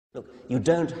Look, you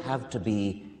don't have to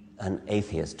be an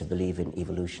atheist to believe in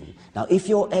evolution. Now, if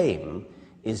your aim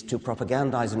is to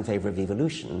propagandize in favor of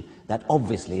evolution, that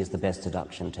obviously is the best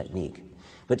seduction technique.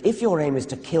 But if your aim is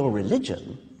to kill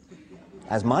religion,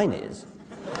 as mine is,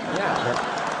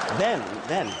 then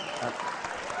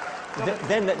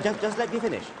just let me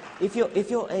finish. If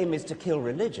your aim is to kill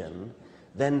religion,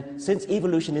 then since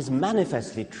evolution is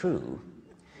manifestly true,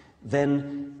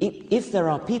 then if there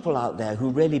are people out there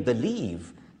who really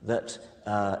believe that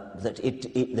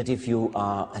if you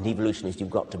are an evolutionist, you've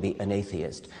got to be an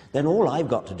atheist, then all I've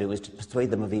got to do is to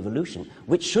persuade them of evolution,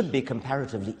 which should be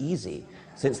comparatively easy,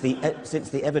 since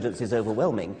the evidence is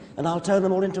overwhelming, and I'll turn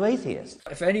them all into atheists.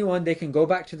 If anyone, they can go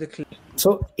back to the clip.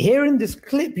 So here in this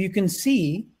clip, you can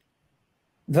see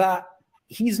that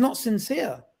he's not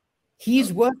sincere.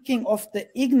 He's working off the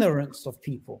ignorance of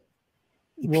people.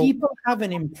 People have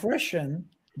an impression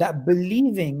that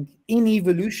believing in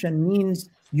evolution means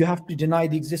you have to deny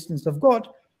the existence of God.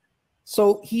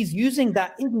 So he's using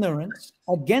that ignorance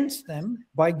against them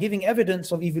by giving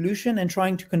evidence of evolution and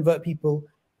trying to convert people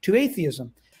to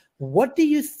atheism. What do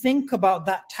you think about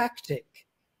that tactic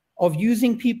of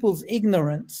using people's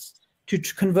ignorance to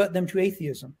convert them to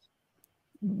atheism?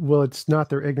 Well, it's not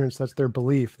their ignorance, that's their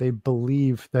belief. They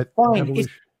believe that evolution...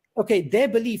 Okay, their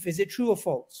belief, is it true or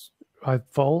false?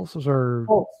 False or...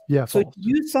 False. Yeah, so false. To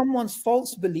use someone's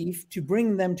false belief to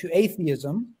bring them to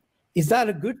atheism, is that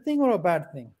a good thing or a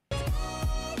bad thing?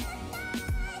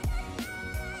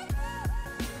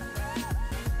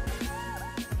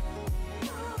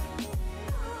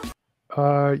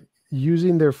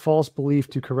 Using their false belief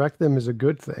to correct them is a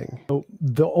good thing. So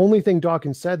the only thing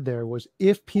Dawkins said there was,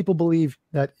 if people believe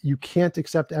that you can't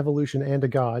accept evolution and a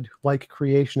God, like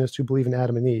creationists who believe in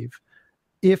Adam and Eve,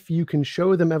 if you can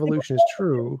show them evolution is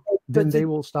true, then they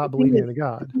will stop believing in a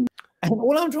God. And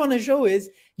all I'm trying to show is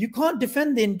you can't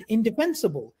defend the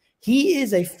indefensible. He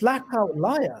is a flat-out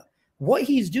liar. What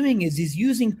he's doing is he's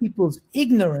using people's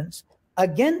ignorance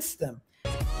against them.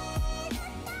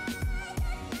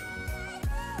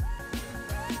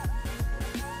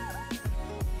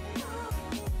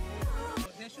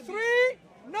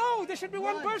 No, there should be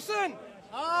one person.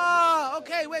 Ah,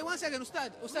 okay, wait 1 second,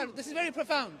 Ustad, this is very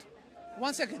profound.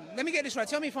 1 second, let me get this right,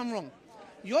 tell me if I'm wrong.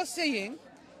 You're saying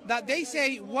that they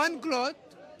say one God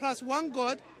plus one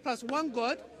God plus one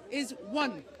God is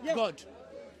one God.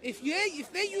 If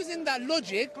they're using that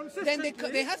logic, then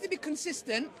they have to be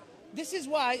consistent. This is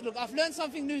why, look, I've learned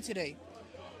something new today.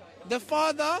 The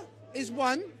Father is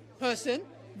one person,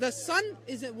 the Son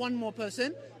is one more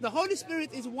person, the Holy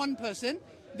Spirit is one person.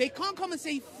 They can't come and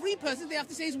say three persons, they have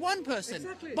to say it's one person.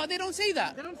 Exactly. But they don't say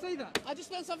that. They don't say that. I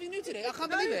just learned something new today. I can't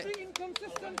believe it.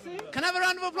 Inconsistency. Can I have a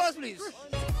round of applause, please?